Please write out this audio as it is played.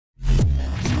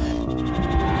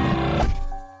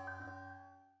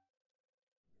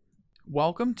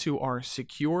Welcome to our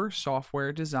Secure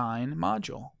Software Design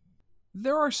module.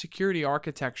 There are security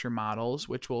architecture models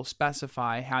which will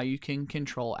specify how you can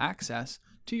control access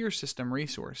to your system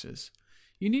resources.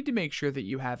 You need to make sure that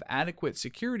you have adequate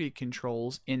security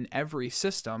controls in every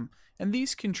system, and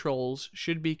these controls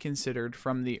should be considered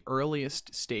from the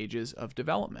earliest stages of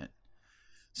development.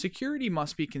 Security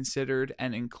must be considered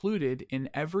and included in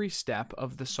every step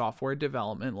of the software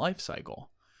development lifecycle.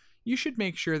 You should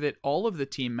make sure that all of the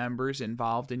team members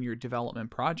involved in your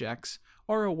development projects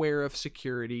are aware of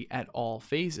security at all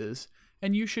phases,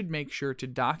 and you should make sure to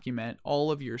document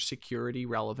all of your security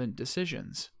relevant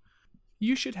decisions.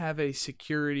 You should have a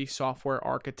security software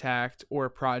architect or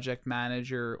project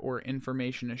manager or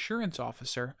information assurance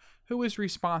officer who is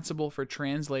responsible for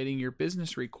translating your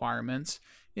business requirements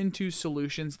into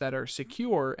solutions that are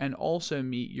secure and also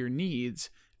meet your needs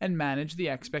and manage the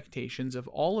expectations of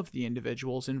all of the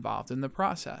individuals involved in the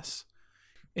process.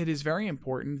 It is very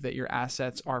important that your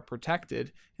assets are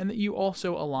protected and that you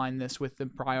also align this with the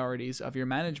priorities of your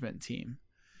management team.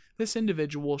 This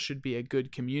individual should be a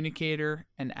good communicator,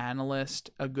 an analyst,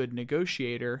 a good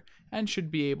negotiator, and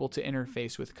should be able to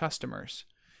interface with customers.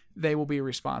 They will be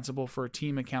responsible for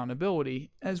team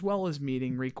accountability as well as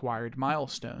meeting required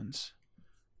milestones.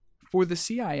 For the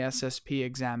CISSP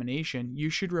examination, you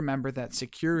should remember that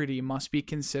security must be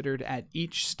considered at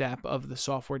each step of the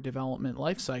software development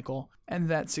lifecycle, and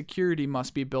that security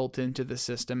must be built into the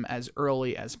system as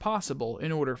early as possible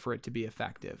in order for it to be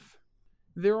effective.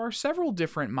 There are several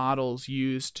different models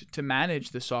used to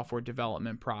manage the software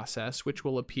development process, which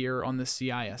will appear on the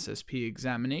CISSP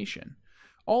examination.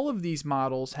 All of these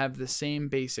models have the same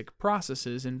basic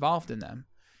processes involved in them.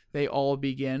 They all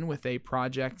begin with a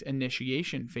project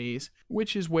initiation phase,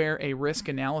 which is where a risk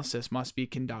analysis must be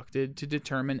conducted to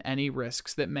determine any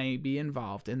risks that may be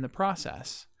involved in the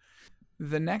process.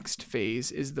 The next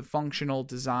phase is the functional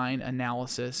design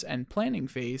analysis and planning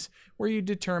phase, where you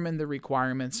determine the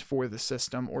requirements for the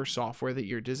system or software that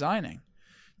you're designing.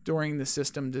 During the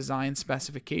system design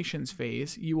specifications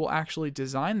phase, you will actually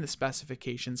design the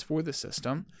specifications for the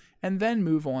system and then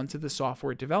move on to the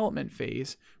software development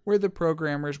phase, where the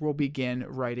programmers will begin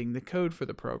writing the code for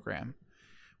the program.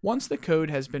 Once the code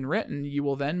has been written, you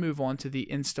will then move on to the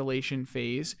installation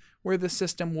phase, where the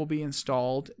system will be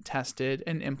installed, tested,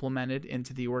 and implemented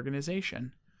into the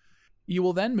organization. You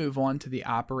will then move on to the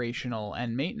operational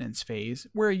and maintenance phase,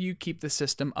 where you keep the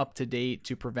system up to date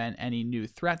to prevent any new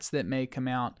threats that may come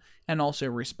out and also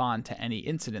respond to any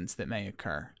incidents that may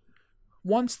occur.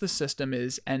 Once the system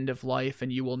is end of life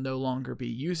and you will no longer be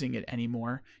using it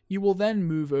anymore, you will then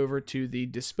move over to the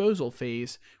disposal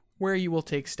phase, where you will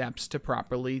take steps to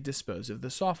properly dispose of the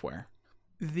software.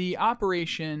 The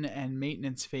operation and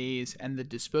maintenance phase and the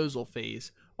disposal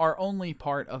phase are only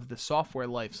part of the software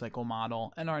lifecycle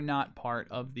model and are not part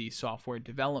of the software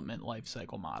development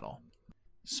lifecycle model.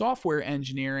 Software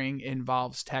engineering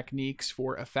involves techniques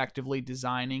for effectively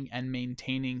designing and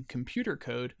maintaining computer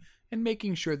code and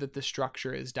making sure that the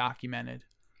structure is documented.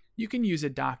 You can use a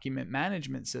document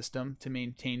management system to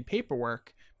maintain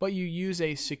paperwork, but you use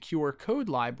a secure code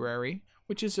library,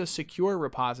 which is a secure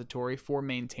repository for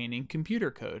maintaining computer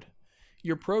code.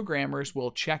 Your programmers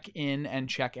will check in and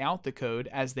check out the code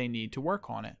as they need to work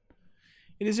on it.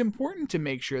 It is important to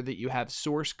make sure that you have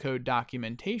source code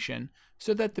documentation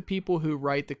so that the people who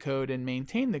write the code and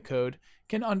maintain the code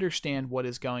can understand what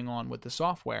is going on with the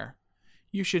software.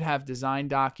 You should have design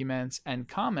documents and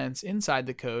comments inside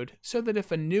the code so that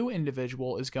if a new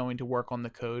individual is going to work on the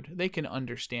code, they can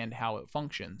understand how it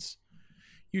functions.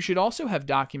 You should also have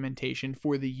documentation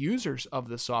for the users of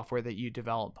the software that you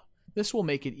develop. This will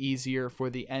make it easier for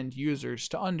the end users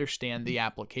to understand the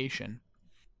application.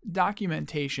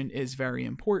 Documentation is very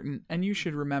important, and you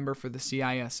should remember for the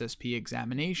CISSP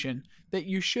examination that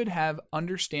you should have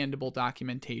understandable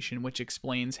documentation which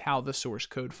explains how the source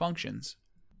code functions.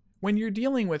 When you're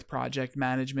dealing with project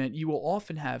management, you will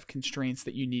often have constraints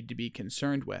that you need to be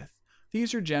concerned with.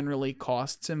 These are generally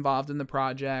costs involved in the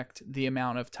project, the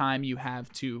amount of time you have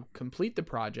to complete the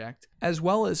project, as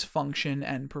well as function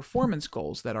and performance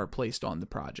goals that are placed on the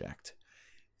project.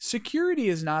 Security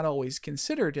is not always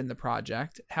considered in the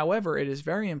project. However, it is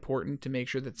very important to make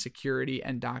sure that security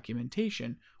and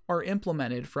documentation are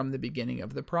implemented from the beginning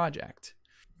of the project.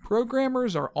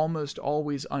 Programmers are almost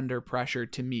always under pressure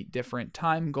to meet different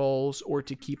time goals or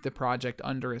to keep the project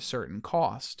under a certain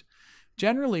cost.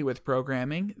 Generally, with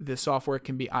programming, the software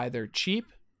can be either cheap,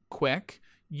 quick,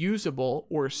 usable,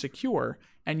 or secure,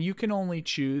 and you can only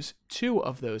choose two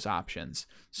of those options.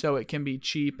 So it can be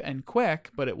cheap and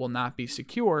quick, but it will not be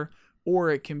secure, or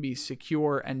it can be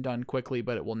secure and done quickly,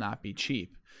 but it will not be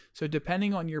cheap. So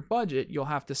depending on your budget, you'll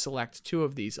have to select two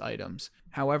of these items.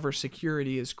 However,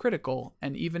 security is critical,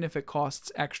 and even if it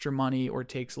costs extra money or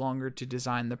takes longer to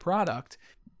design the product,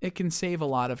 it can save a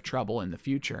lot of trouble in the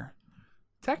future.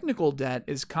 Technical debt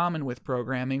is common with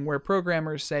programming, where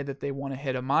programmers say that they want to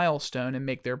hit a milestone and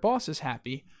make their bosses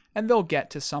happy, and they'll get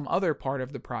to some other part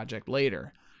of the project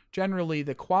later. Generally,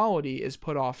 the quality is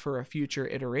put off for a future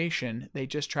iteration. They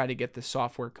just try to get the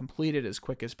software completed as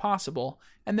quick as possible,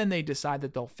 and then they decide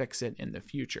that they'll fix it in the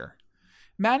future.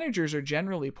 Managers are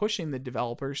generally pushing the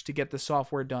developers to get the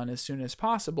software done as soon as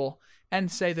possible and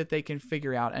say that they can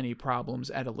figure out any problems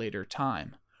at a later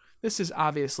time. This is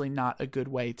obviously not a good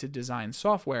way to design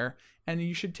software, and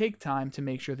you should take time to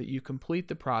make sure that you complete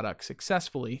the product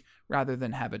successfully rather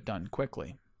than have it done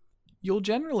quickly. You'll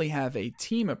generally have a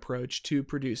team approach to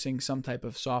producing some type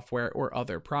of software or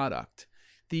other product.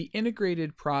 The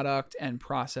Integrated Product and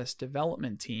Process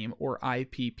Development Team, or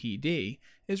IPPD,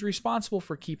 is responsible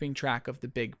for keeping track of the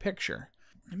big picture.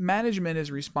 Management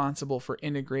is responsible for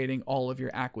integrating all of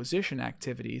your acquisition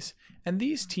activities, and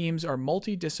these teams are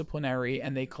multidisciplinary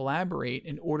and they collaborate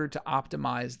in order to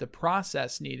optimize the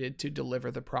process needed to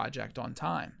deliver the project on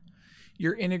time.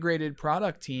 Your Integrated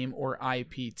Product Team, or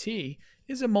IPT,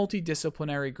 is a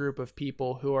multidisciplinary group of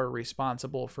people who are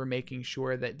responsible for making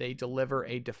sure that they deliver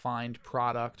a defined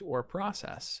product or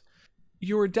process.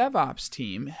 Your DevOps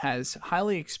team has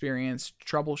highly experienced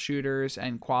troubleshooters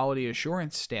and quality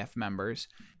assurance staff members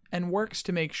and works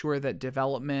to make sure that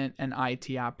development and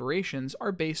IT operations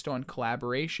are based on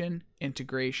collaboration,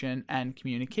 integration, and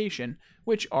communication,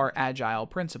 which are agile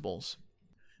principles.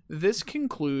 This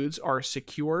concludes our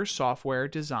Secure Software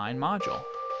Design module.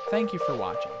 Thank you for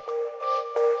watching.